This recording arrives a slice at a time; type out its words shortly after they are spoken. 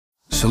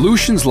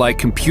Solutions like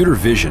computer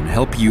vision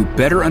help you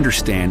better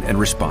understand and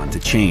respond to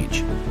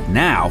change.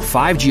 Now,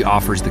 5G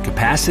offers the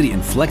capacity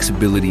and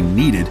flexibility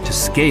needed to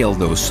scale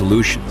those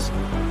solutions.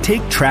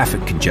 Take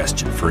traffic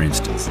congestion, for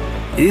instance.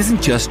 It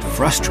isn't just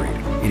frustrating,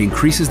 it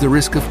increases the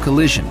risk of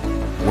collision,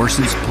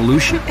 worsens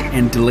pollution,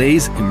 and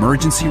delays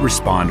emergency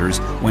responders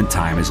when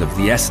time is of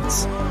the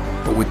essence.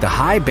 But with the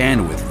high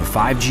bandwidth of a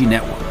 5G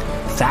network,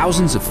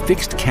 thousands of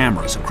fixed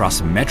cameras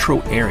across a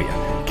metro area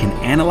can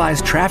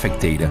analyze traffic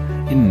data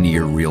in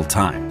near real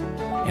time.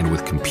 And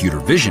with computer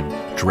vision,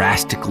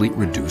 drastically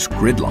reduce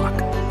gridlock.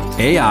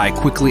 AI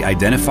quickly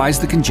identifies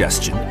the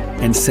congestion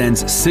and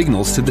sends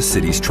signals to the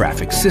city's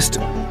traffic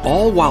system,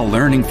 all while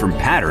learning from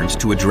patterns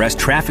to address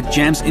traffic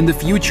jams in the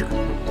future.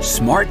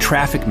 Smart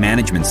traffic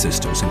management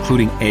systems,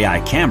 including AI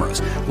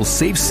cameras, will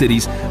save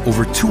cities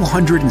over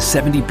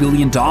 $270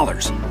 billion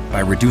by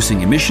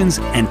reducing emissions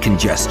and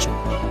congestion.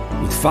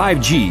 With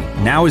 5G,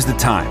 now is the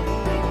time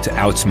to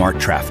outsmart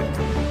traffic.